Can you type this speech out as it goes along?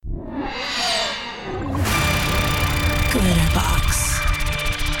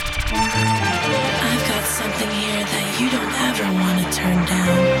turn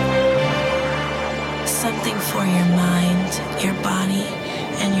down. Something for your mind, your body,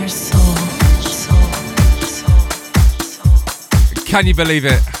 and your soul. Can you believe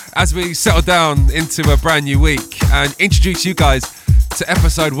it? As we settle down into a brand new week and introduce you guys to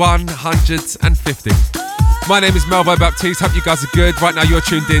episode 150. My name is Melvo Baptiste. Hope you guys are good. Right now you're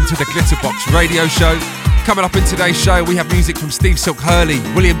tuned in to the Glitterbox radio show. Coming up in today's show, we have music from Steve Silk Hurley,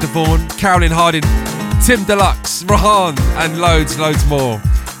 William DeVaughn, Carolyn Harding, Tim Deluxe, Rohan, and loads more.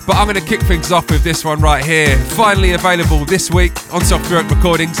 But I'm going to kick things off with this one right here. Finally available this week on Soft Rock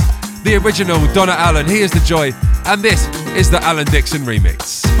Recordings. The original Donna Allen, He Is The Joy. And this is the Alan Dixon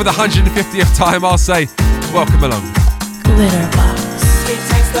remix. For the 150th time, I'll say, welcome along. Glitterbox. It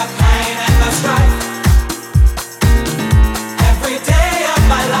takes the pain and the strife every day of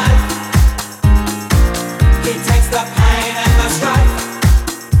my life. It takes the pain and the strife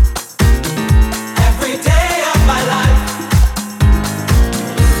every day of my life.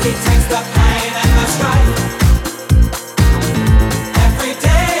 It takes the pain and the strife every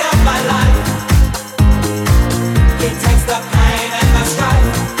day of my life. It takes the pain and the strife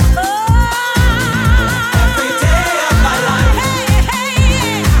every day of my life.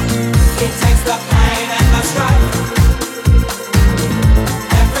 It takes the pain.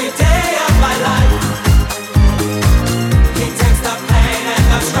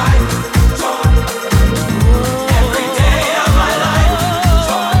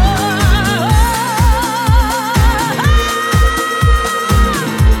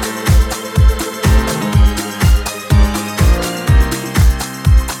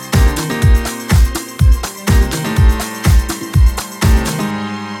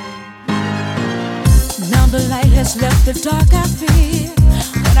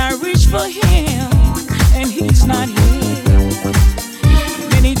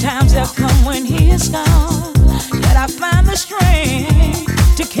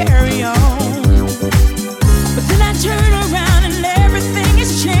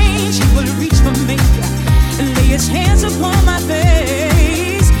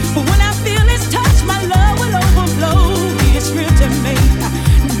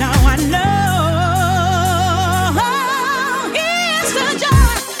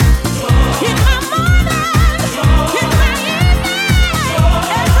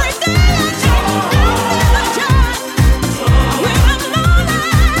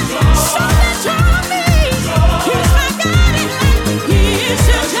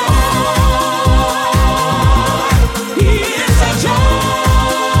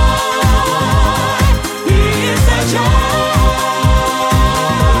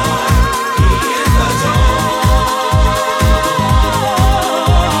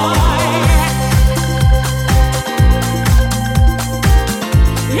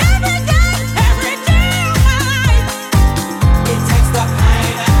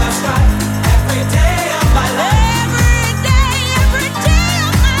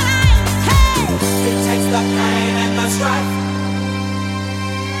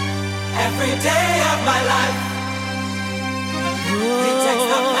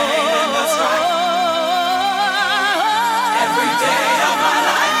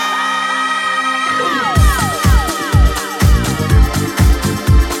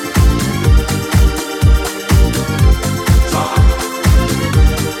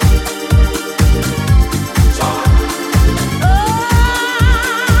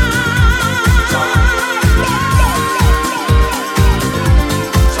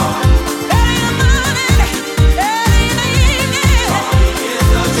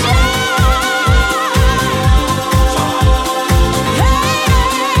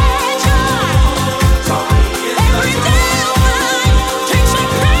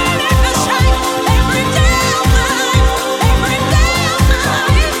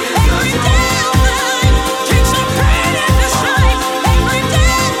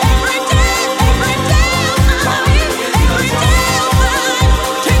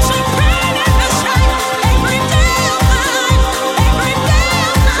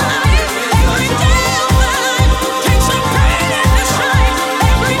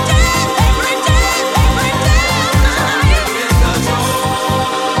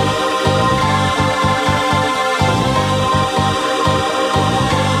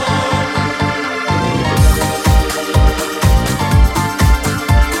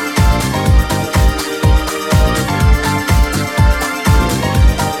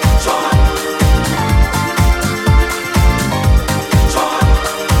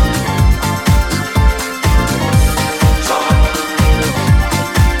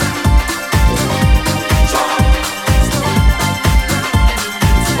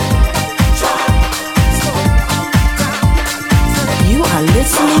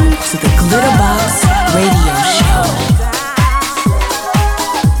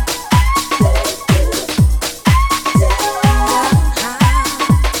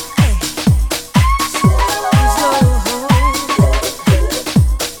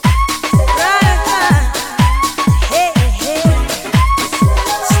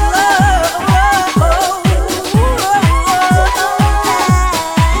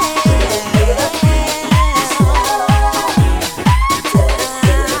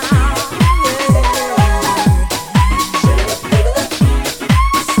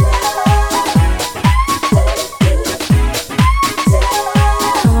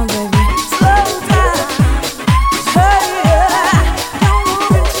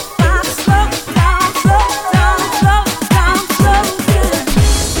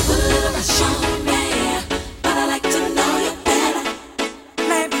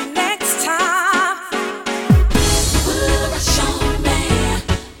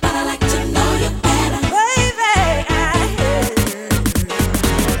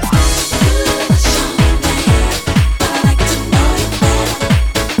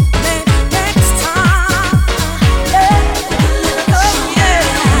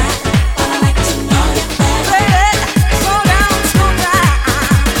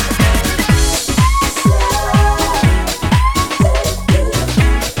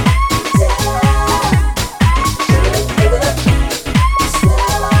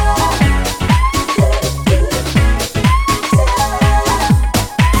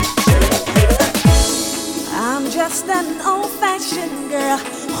 just an old-fashioned girl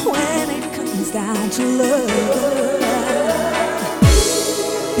when it comes down to love.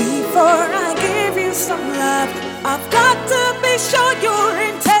 Before I give you some love, I've got to be sure your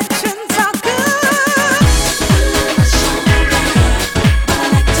intentions are good.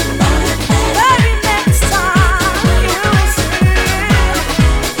 Maybe next time you'll see.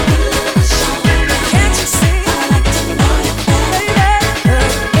 Can't you see?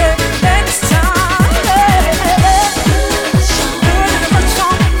 Next time, much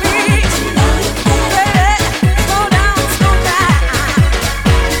on me. Slow down, slow down.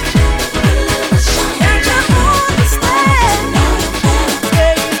 Can't you understand,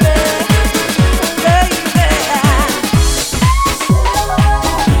 baby, baby?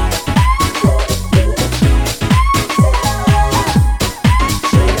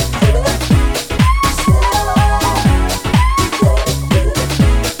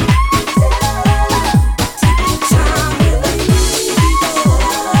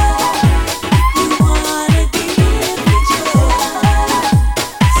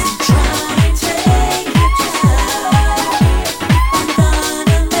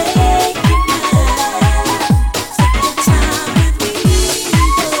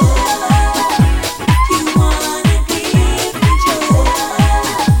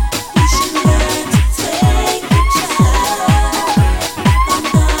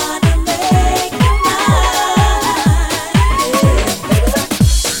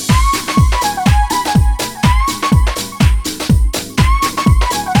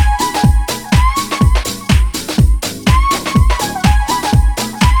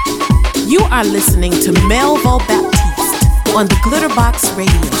 You are listening to Melvo Baptiste on the Glitterbox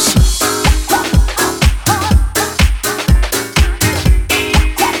Radio Show.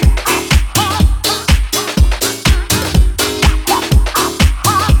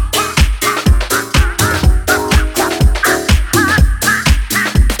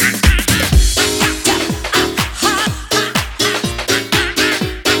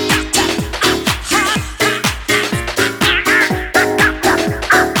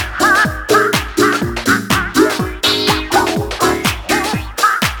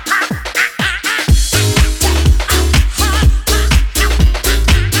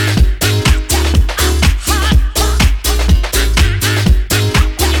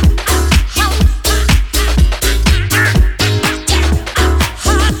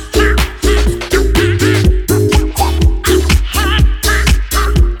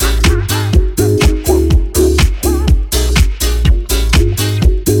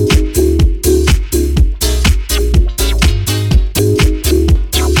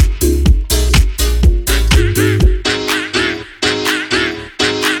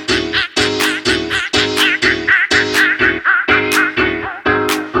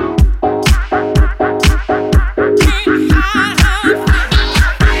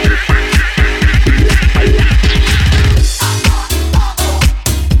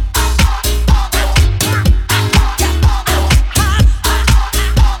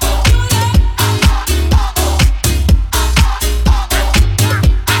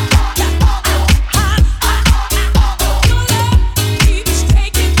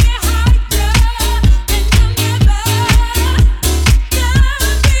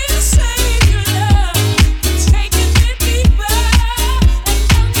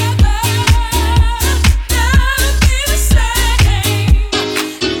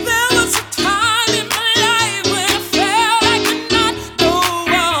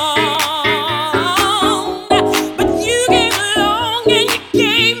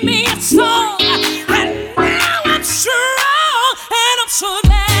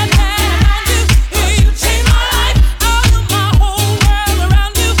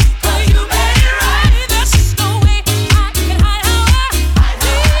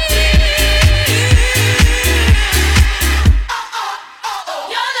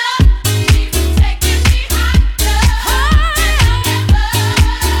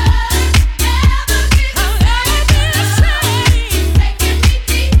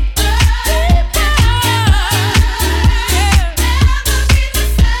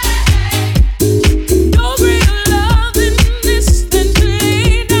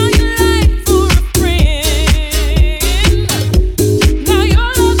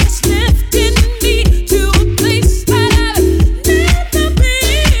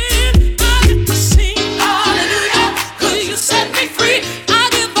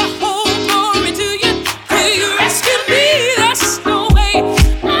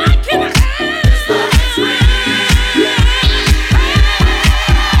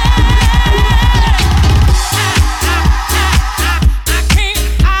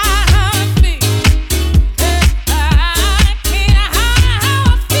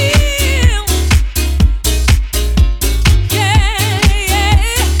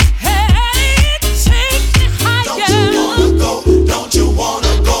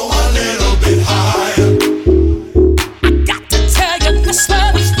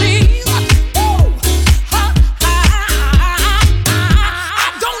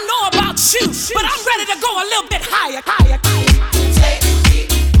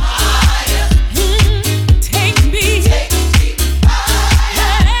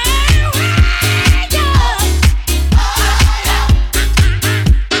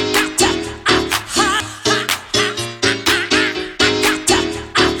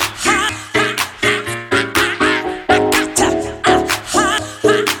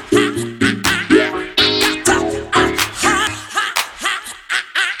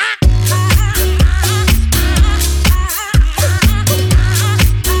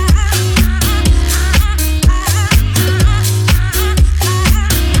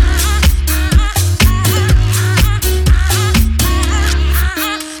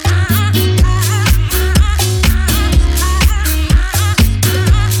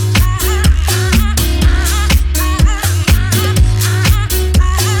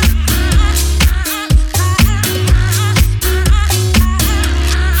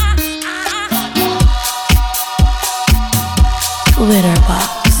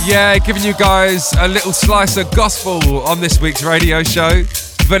 Glitterbox. Yeah, giving you guys a little slice of gospel on this week's radio show.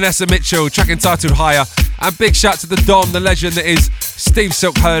 Vanessa Mitchell, track entitled Higher. And big shout to the Don, the legend that is Steve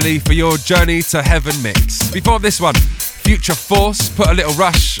Silk Hurley for your Journey to Heaven mix. Before this one, Future Force put a little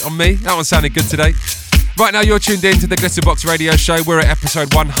rush on me. That one sounded good today. Right now you're tuned in to the Glitterbox radio show. We're at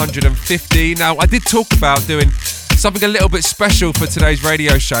episode 150. Now I did talk about doing something a little bit special for today's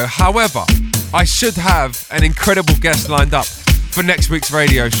radio show. However, I should have an incredible guest lined up for next week's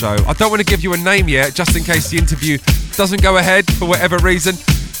radio show. I don't want to give you a name yet, just in case the interview doesn't go ahead for whatever reason,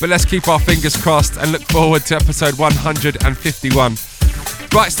 but let's keep our fingers crossed and look forward to episode 151.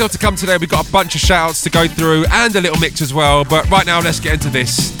 Right, still to come today, we've got a bunch of shout-outs to go through and a little mix as well, but right now let's get into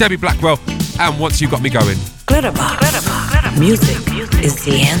this. Debbie Blackwell and Once You Got Me Going. Glitterbox. Music is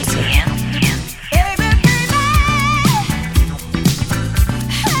the answer.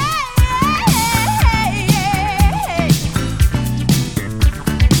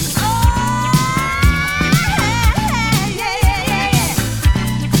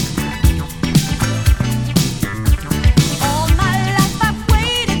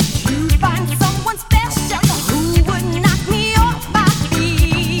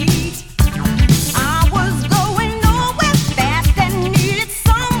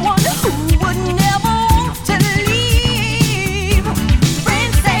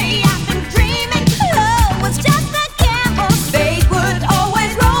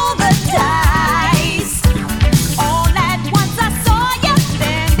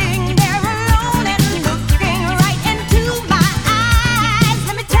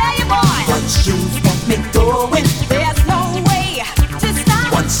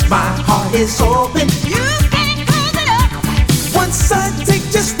 Is open. You can't close it up. Once I take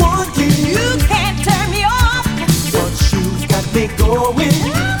just one kick, You can't turn me off. once you've got me going,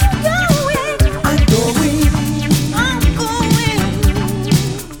 I'm going. I'm going. I'm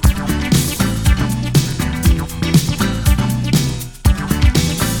going.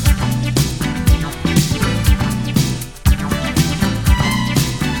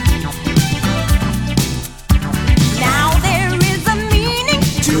 Now there is a meaning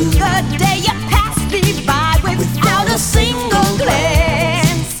to the day you passed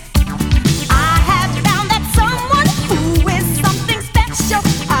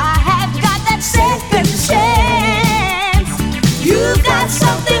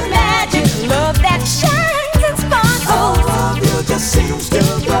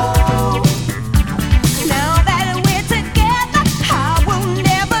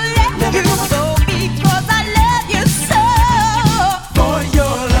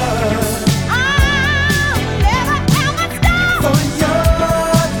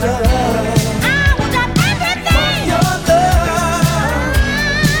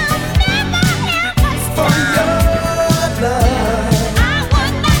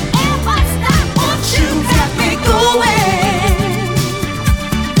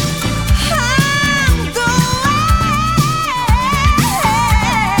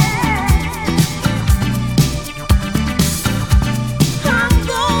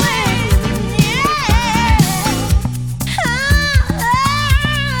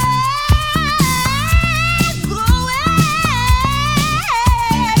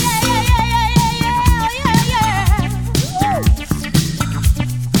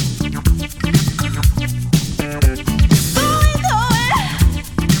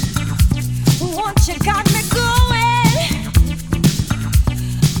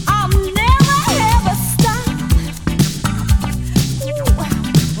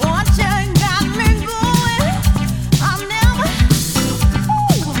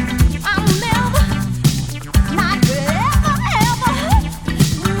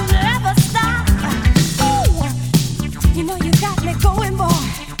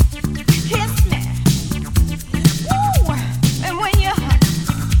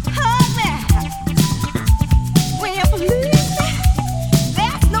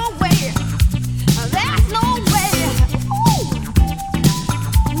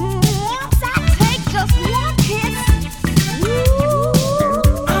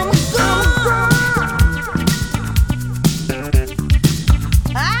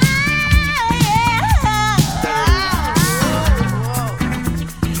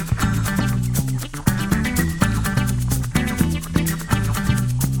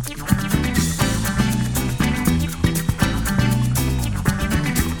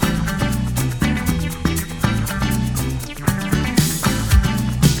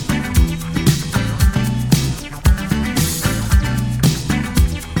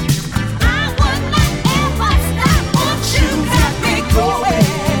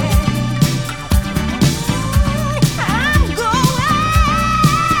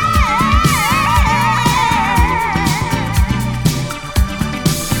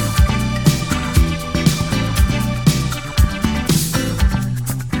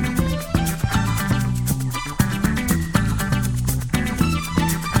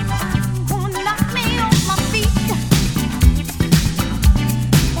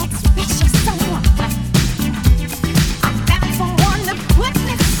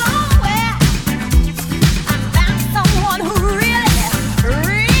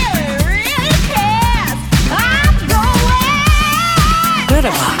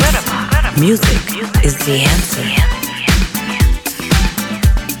Music is the answer.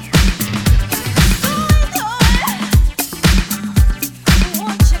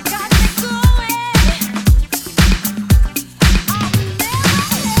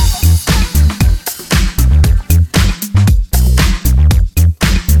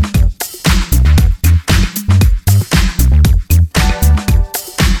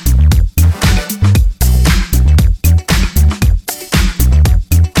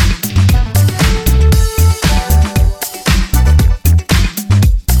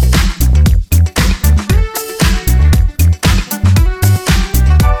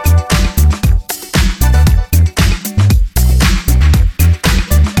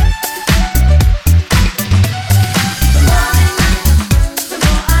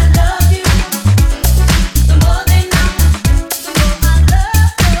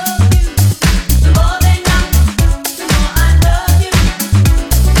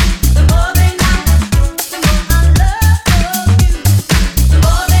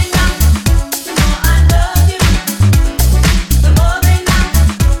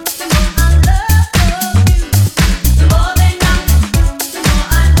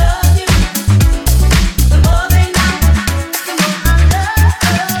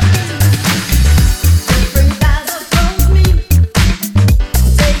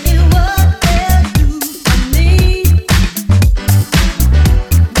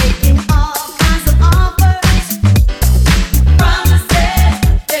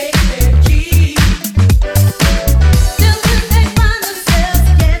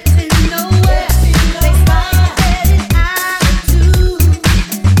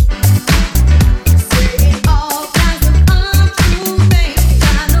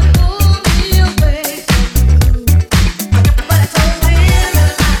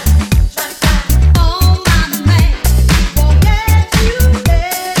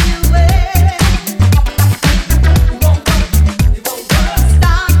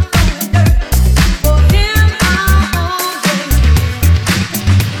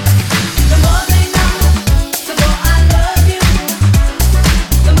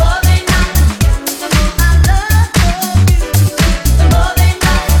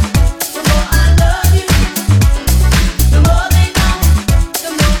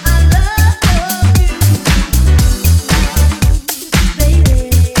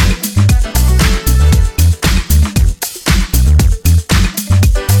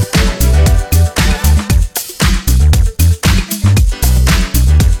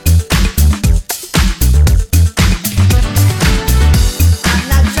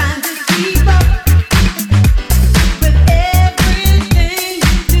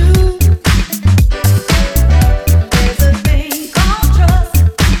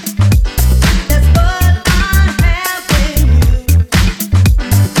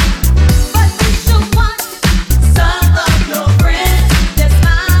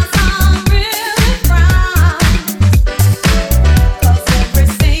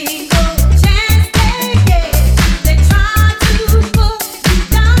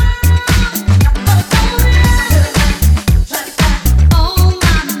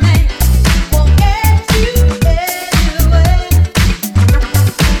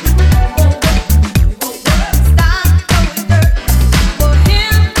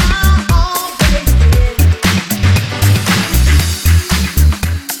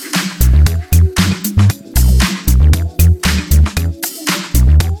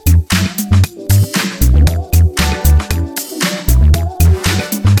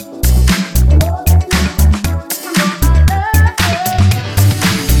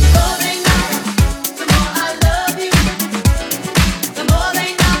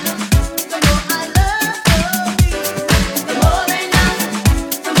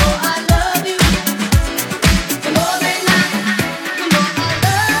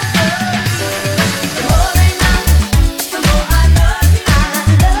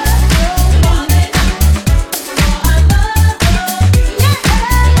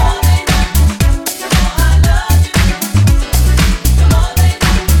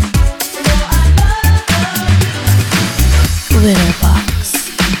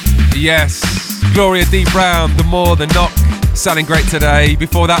 Yes, Gloria D. Brown, The More Than Knock, sounding great today.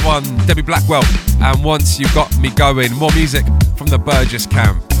 Before that one, Debbie Blackwell, and Once You Got Me Going. More music from the Burgess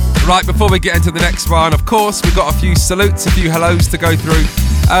camp. Right, before we get into the next one, of course, we've got a few salutes, a few hellos to go through.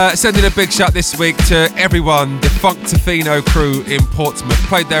 Sending a big shout this week to everyone, the Funk Tofino crew in Portsmouth.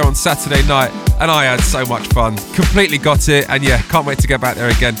 Played there on Saturday night, and I had so much fun. Completely got it, and yeah, can't wait to get back there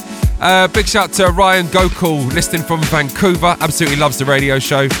again. Big shout to Ryan Gokul, listening from Vancouver. Absolutely loves the radio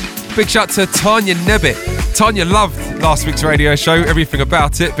show. Big shout to Tanya Nebbit Tanya loved last week's radio show, everything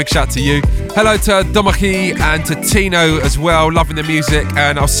about it. Big shout to you. Hello to Domachi and to Tino as well, loving the music.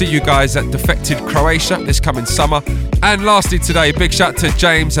 And I'll see you guys at Defected Croatia this coming summer. And lastly today, big shout to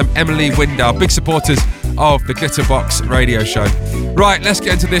James and Emily Windar, big supporters of the Glitterbox radio show. Right, let's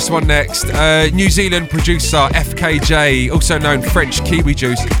get into this one next. New Zealand producer FKJ, also known French Kiwi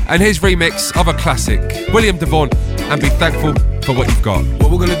Juice, and his remix of a classic, William DeVaughn, and Be Thankful for What You've Got.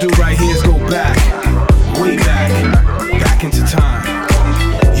 What we're gonna do right here is go back, way back into time.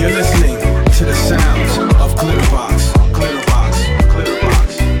 You're listening to the sounds of Glitterbox, Glitterbox,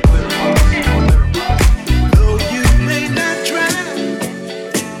 Glitterbox, Glitterbox. Though you may not drive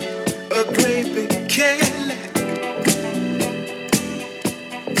a great big Cadillac,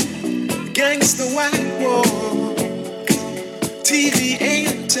 against the white wall, TV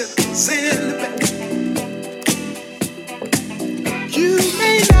antennas in the back. You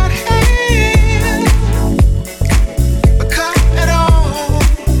may not have a car at all,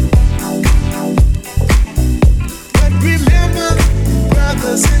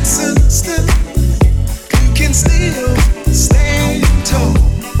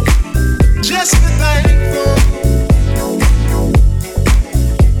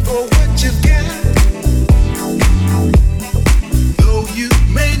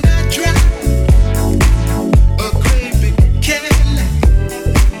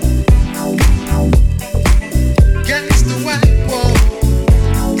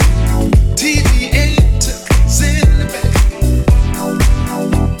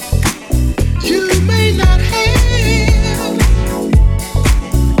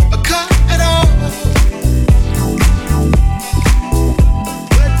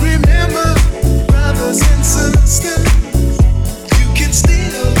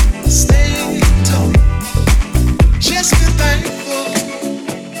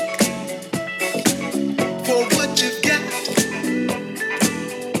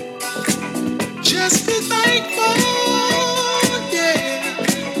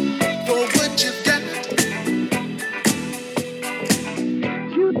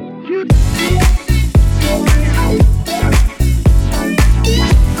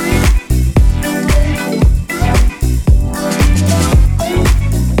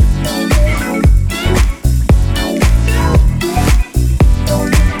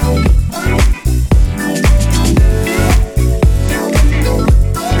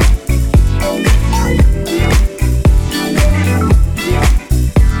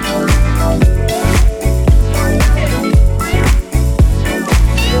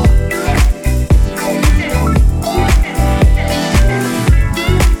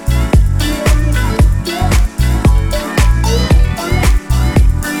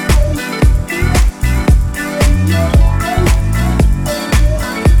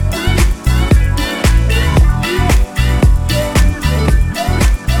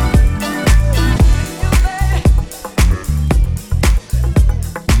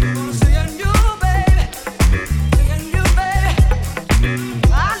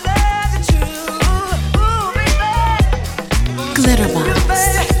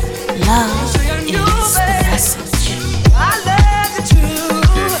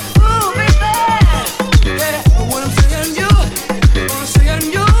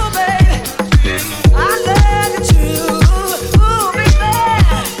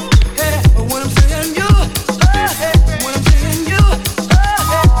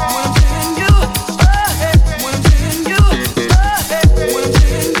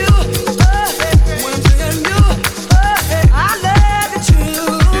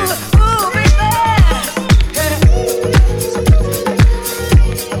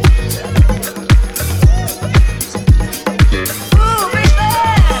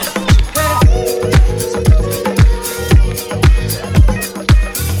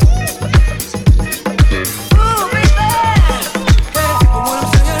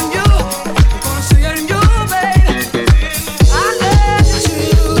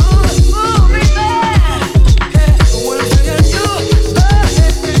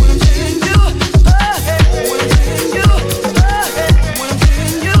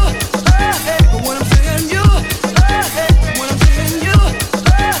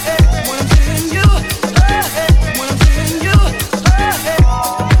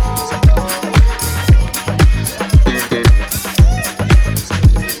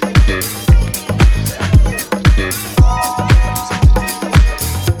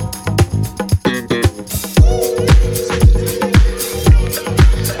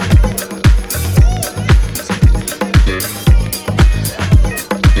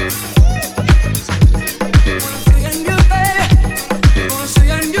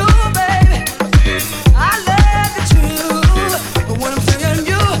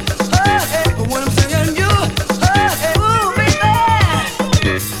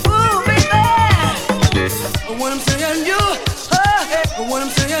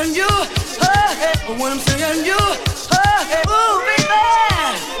 saying you, hey, when I'm saying you, hey, ooh, baby,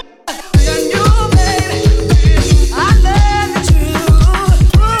 saying you, baby, I love you too,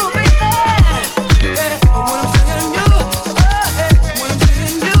 ooh, baby, yeah, when I'm saying you, hey, when I'm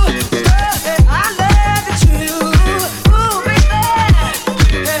saying you, hey, I love you too, ooh, baby,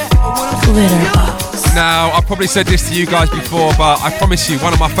 yeah, when I'm saying you. Now, I've probably said this to you guys before, but I promise you,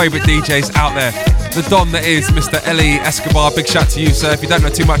 one of my favourite DJs out there, the Don that is Mr. Eli Escobar. Big shout to you, sir. If you don't know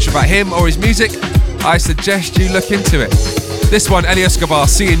too much about him or his music, I suggest you look into it. This one, Eli Escobar,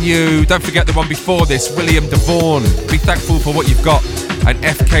 Seeing You. Don't forget the one before this, William DeVaughn. Be thankful for what you've got. And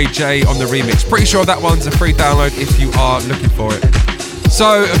FKJ on the remix. Pretty sure that one's a free download if you are looking for it.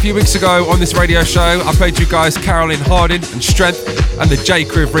 So, a few weeks ago on this radio show, I played you guys Carolyn Hardin and Strength and the J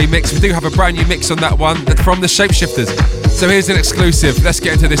Crib remix. We do have a brand new mix on that one from the Shapeshifters. So here's an exclusive. Let's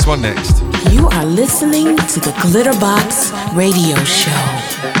get into this one next. You are listening to the Glitterbox Radio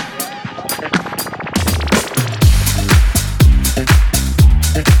Show.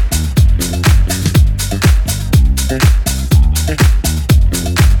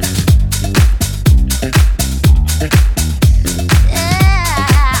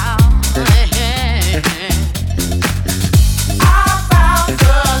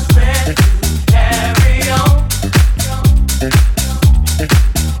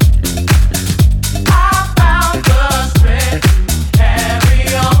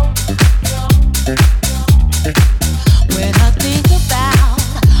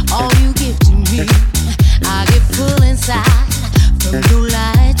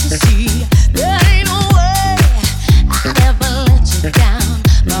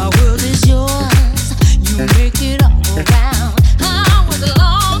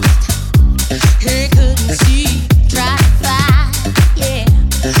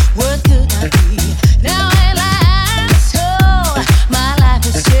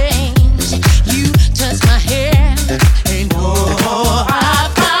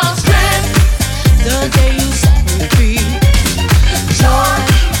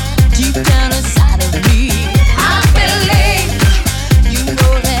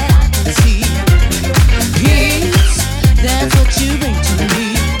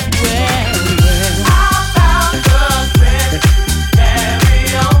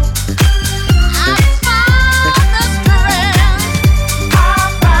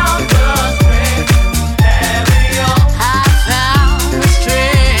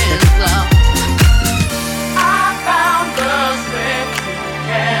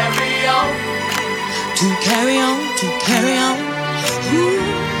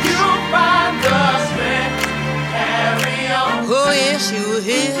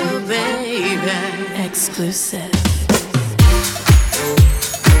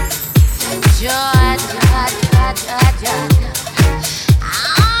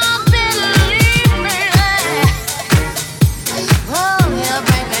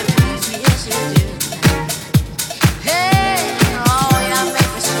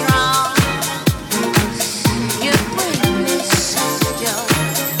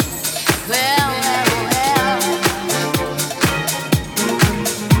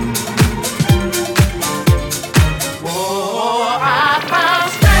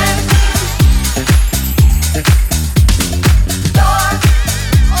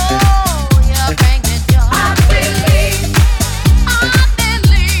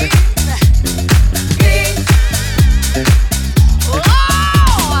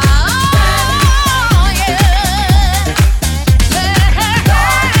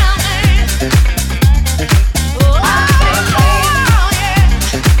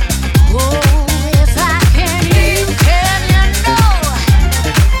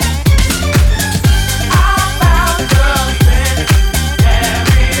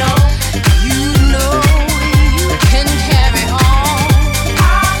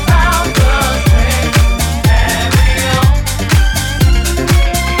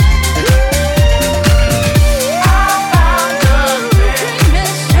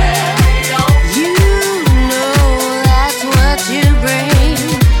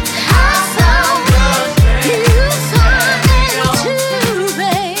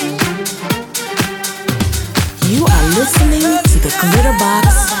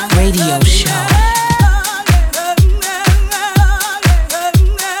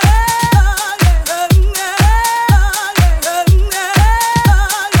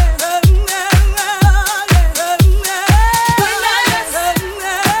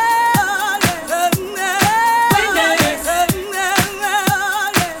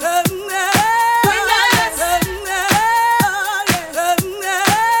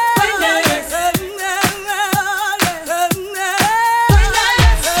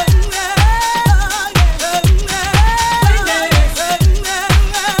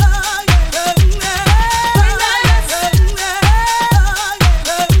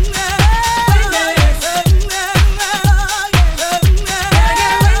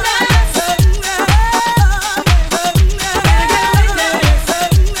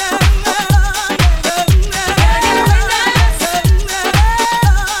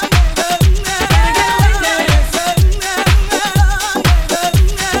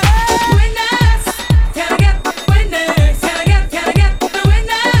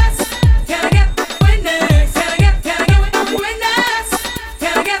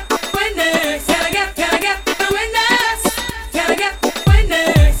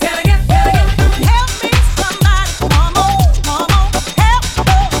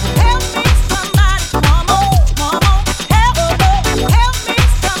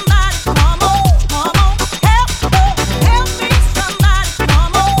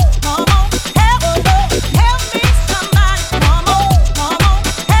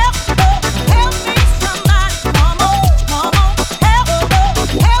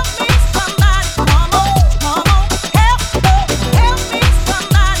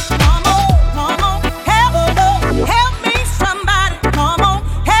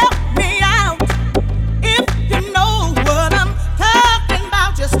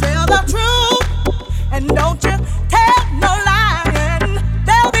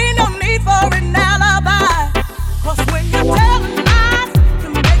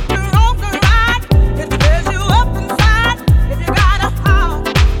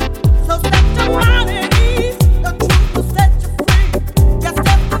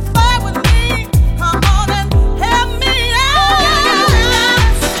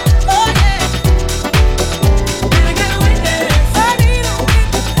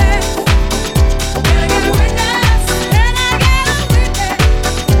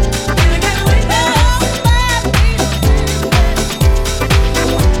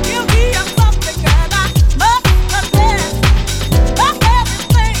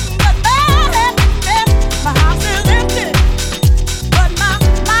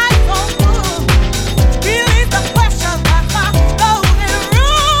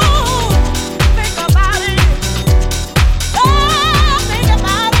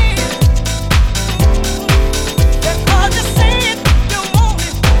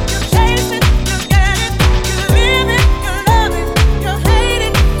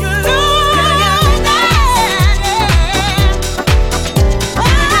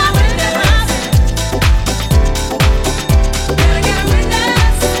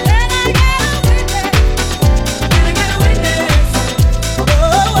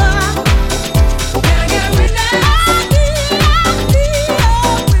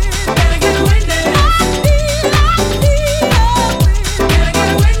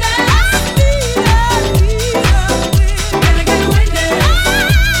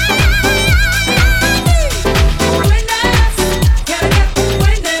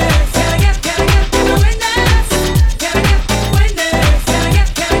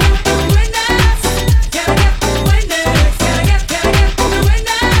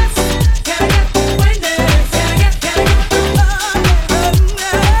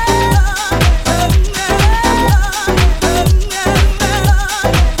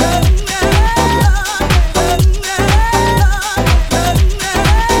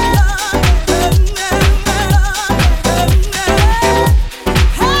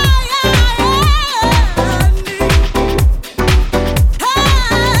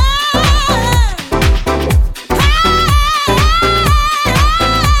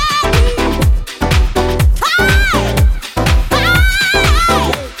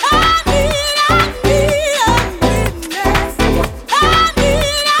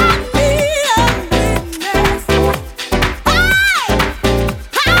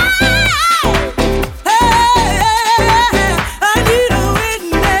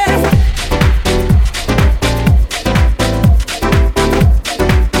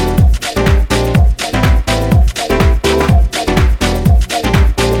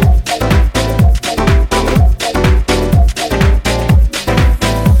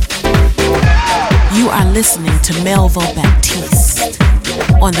 to Melvo Baptiste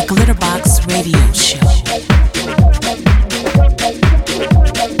on the Glitterbox Radio Show.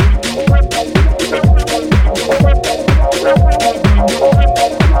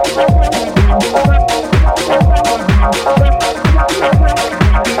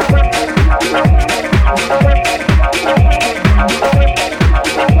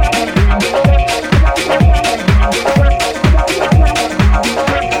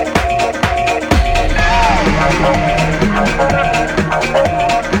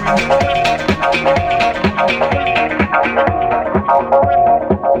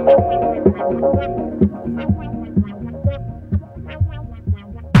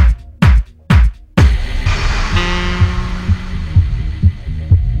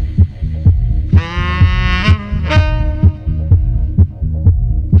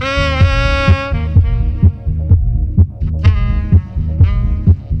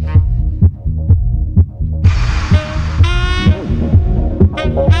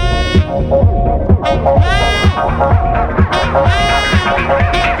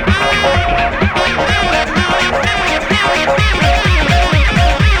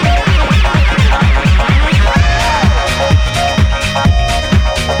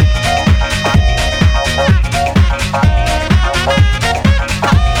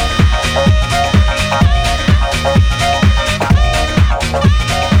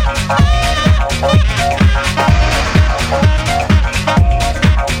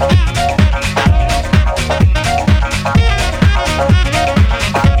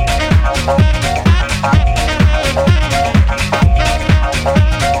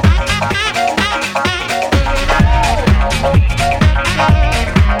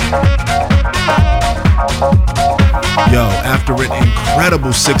 After an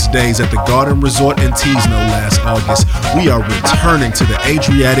incredible 6 days at the Garden Resort in Tisno last August, we are returning to the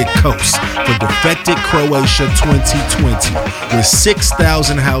Adriatic coast for Defected Croatia 2020 with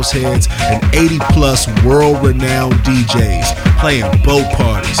 6,000 househeads and 80 plus world-renowned DJs playing boat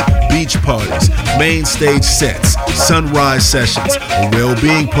parties, beach parties, main stage sets, sunrise sessions, a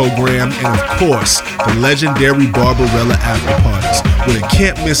well-being program, and of course, the legendary Barbarella after parties with a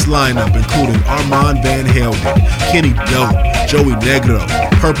can't-miss lineup including Armand Van Helden, Kenny Dope, Joey Negro,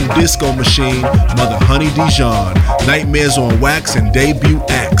 Purple Disco Machine, Mother Honey Dijon, Nightmares on Wax, and debut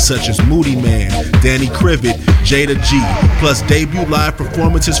acts such as Moody Man, Danny Crivet, Jada G, plus debut live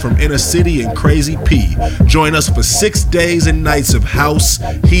performances from Inner City and Crazy P. Join us for 6 days and nights of house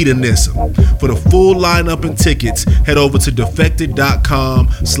hedonism. For the full lineup and tickets, head over to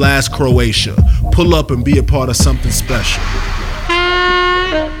defected.com/Croatia. Pull up and be a part of something special.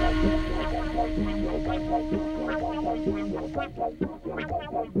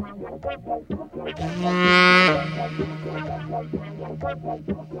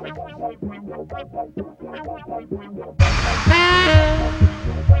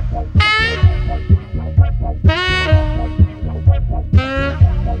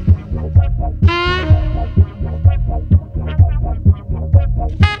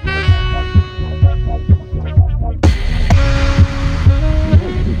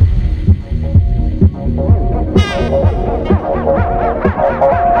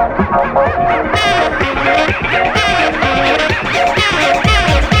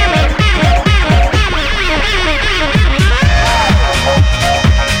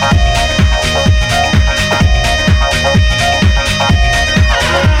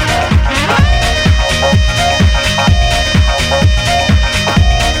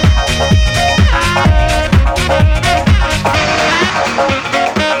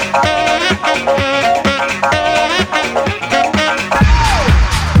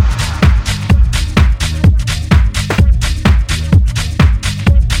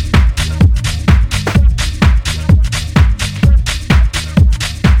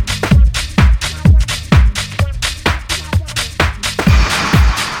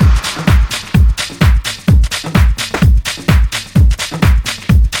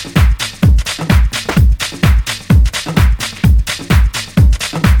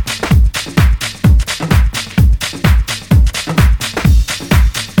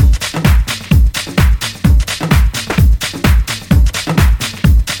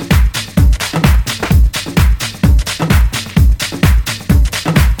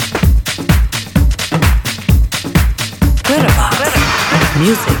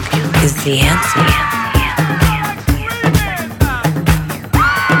 Music is the answer.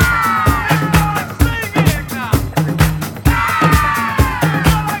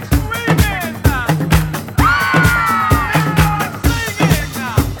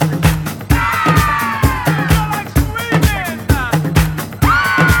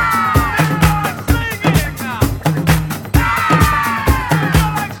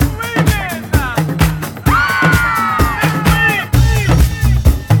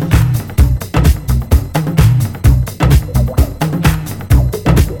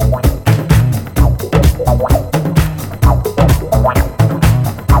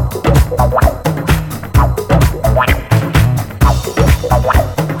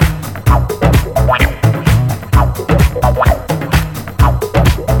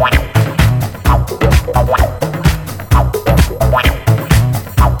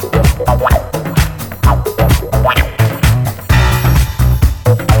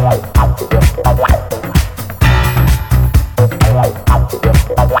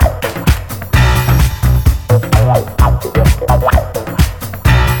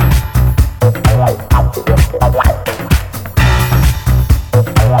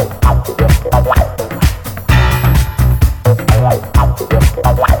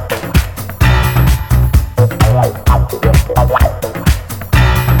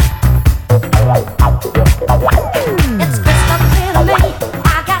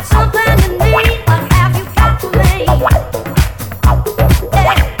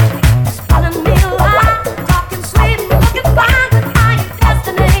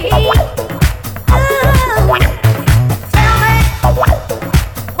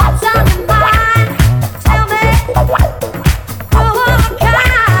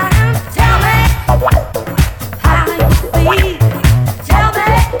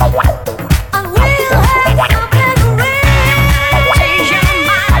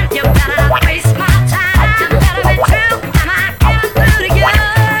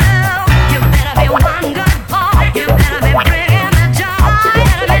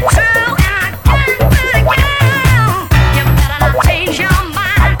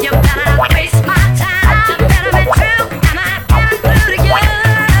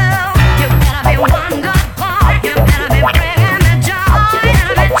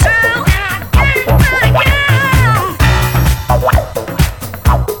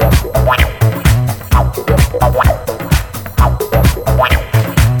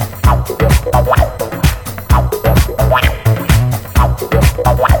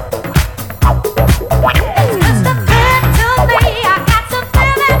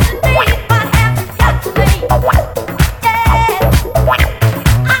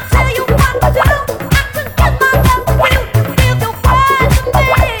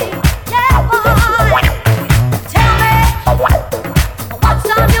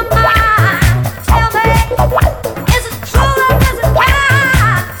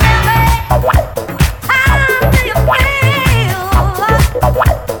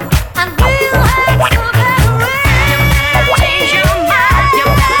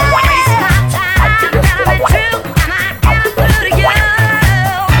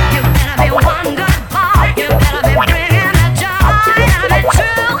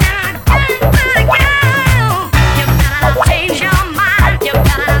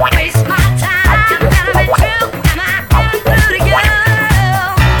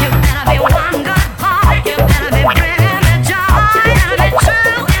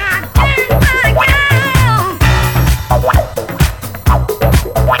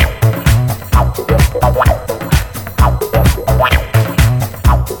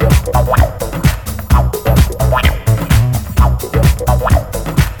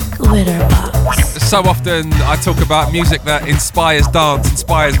 So often I talk about music that inspires dance,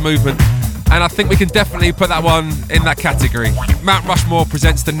 inspires movement, and I think we can definitely put that one in that category. Mount Rushmore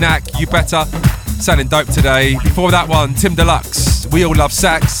presents The Knack, You Better, sounding dope today. Before that one, Tim Deluxe, We All Love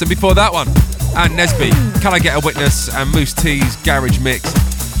Sax, and before that one, Ann Nesby, Can I Get a Witness, and Moose T's Garage Mix.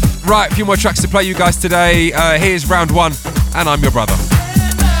 Right, a few more tracks to play you guys today. Here's round one, and I'm your brother.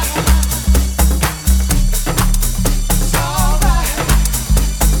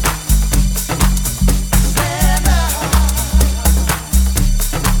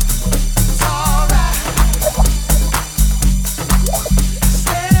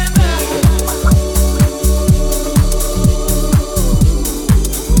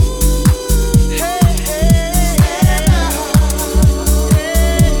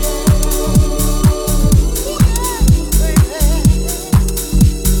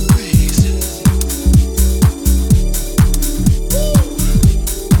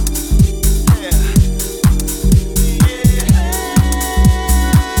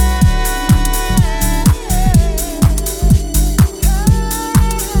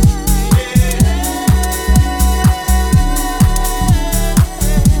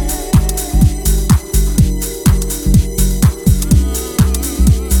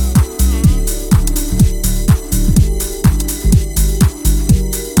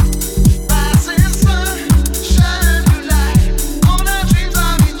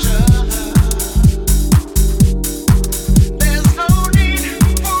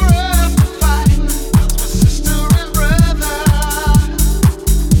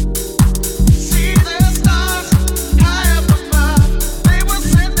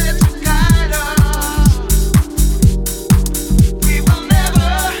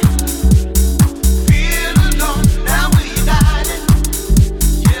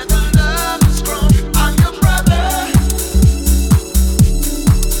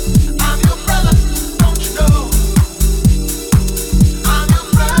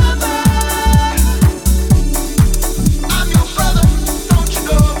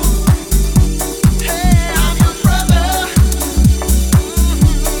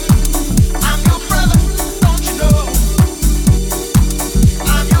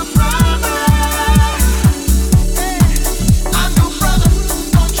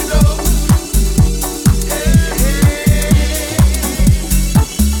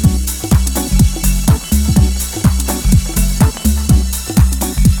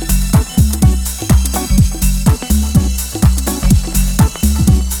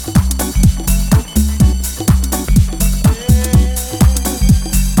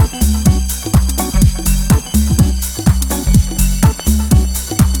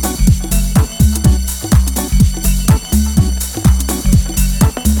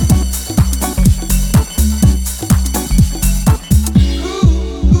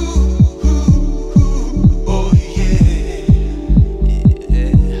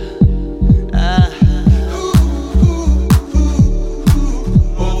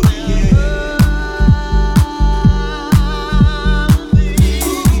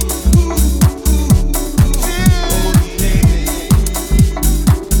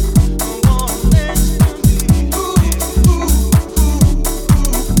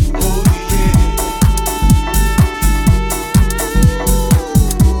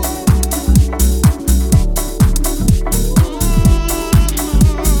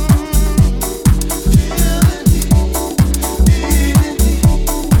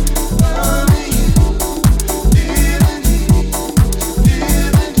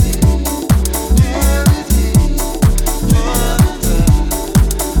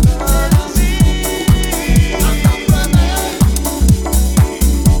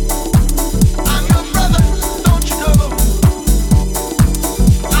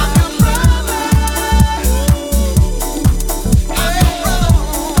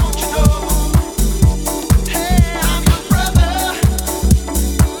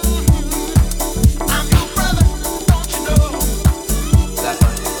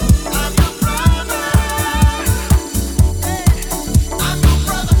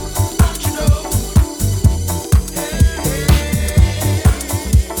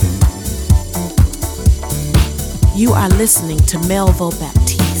 You are listening to Melvo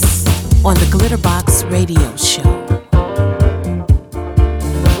Baptiste on the Glitterbox Radio Show.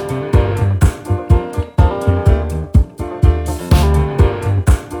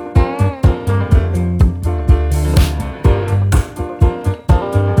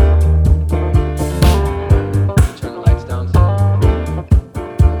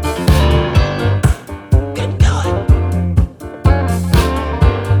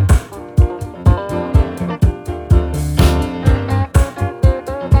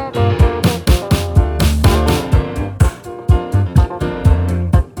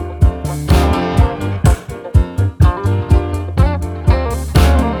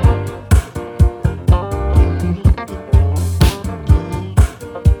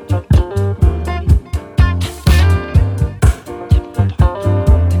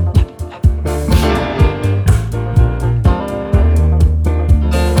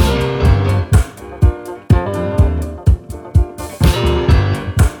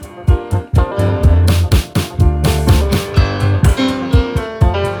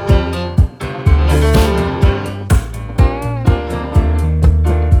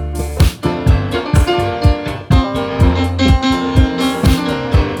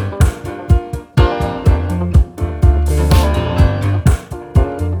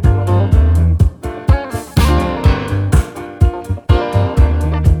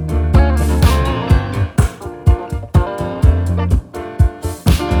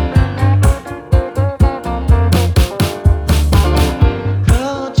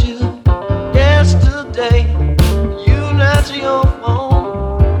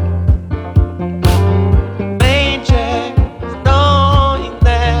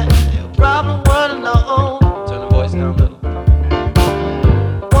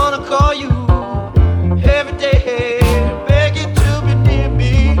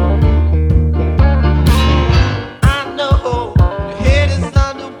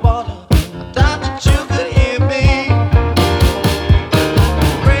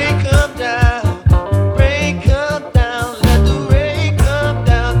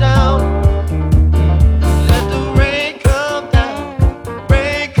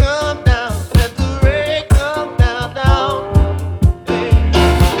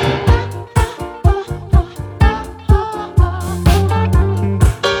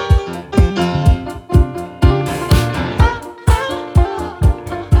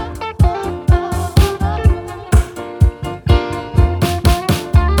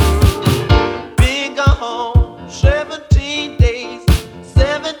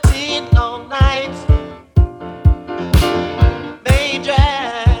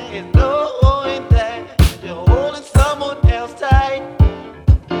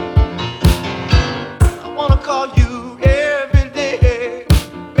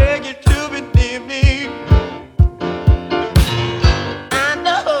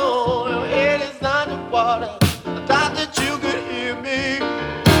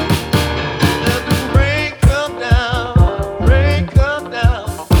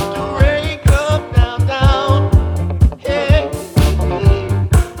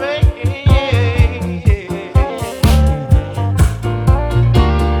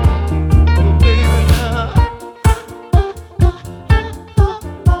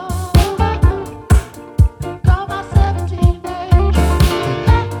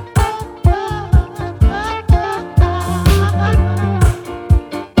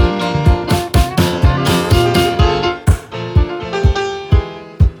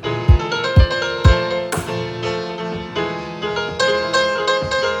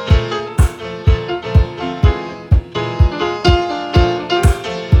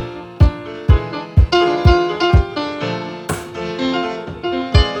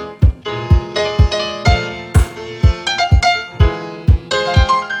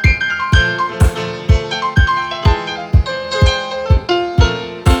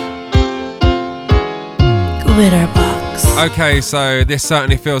 Okay, so this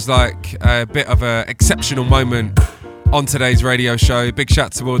certainly feels like a bit of an exceptional moment on today's radio show. Big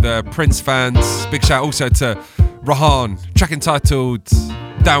shout to all the Prince fans. Big shout also to Rahan. Track entitled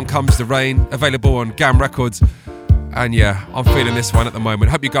Down Comes the Rain, available on GAM Records. And yeah, I'm feeling this one at the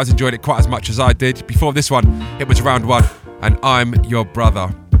moment. Hope you guys enjoyed it quite as much as I did. Before this one, it was round one, and I'm your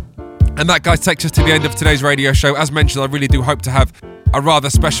brother. And that, guys, takes us to the end of today's radio show. As mentioned, I really do hope to have a rather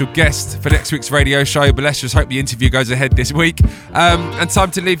special guest for next week's radio show, but let's just hope the interview goes ahead this week. And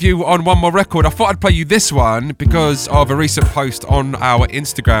time to leave you on one more record. I thought I'd play you this one because of a recent post on our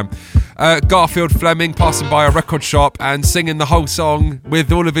Instagram. Garfield Fleming passing by a record shop and singing the whole song with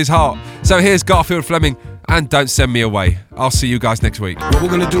all of his heart. So here's Garfield Fleming and Don't Send Me Away. I'll see you guys next week. What we're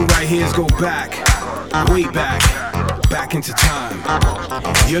gonna do right here is go back, way back into time.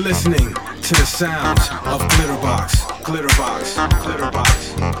 You're listening to the sounds of Glitterbox. Glitterbox,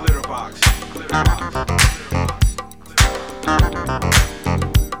 Glitterbox, Glitterbox, Glitterbox.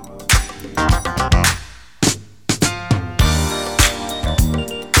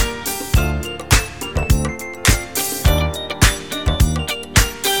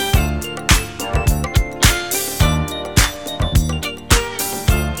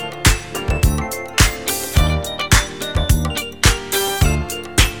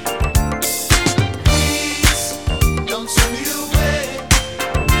 Don't send me away.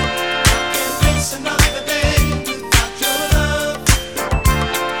 Can't face another day.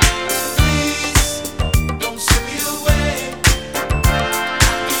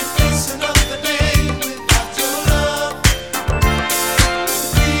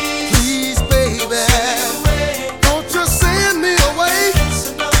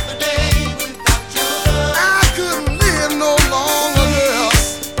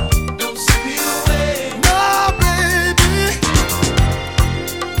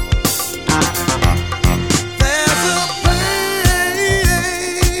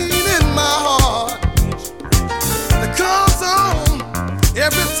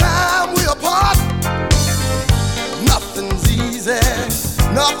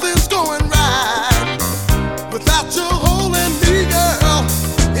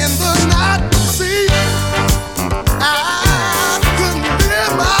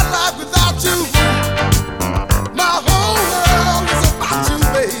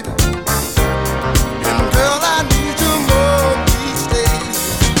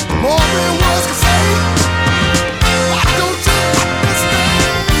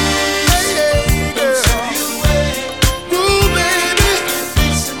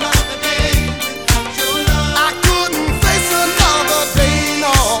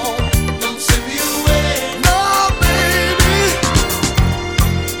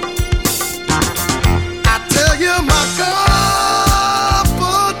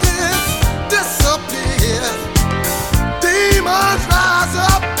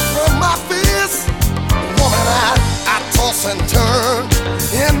 and turn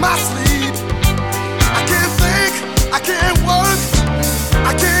in my